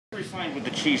signed with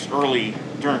the Chiefs early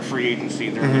during free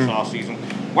agency during this offseason.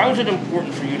 Why was it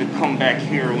important for you to come back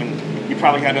here when you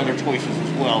probably had other choices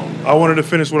as well? I wanted to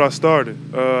finish what I started.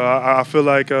 I feel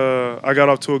like I got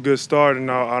off to a good start,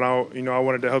 and I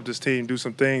wanted to help this team do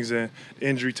some things, and the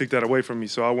injury took that away from me.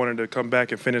 So I wanted to come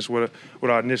back and finish what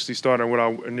I initially started. And what I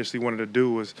initially wanted to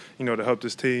do was, to help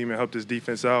this team and help this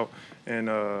defense out. And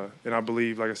I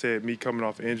believe, like I said, me coming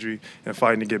off injury and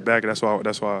fighting to get back, that's what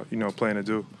I plan to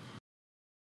do.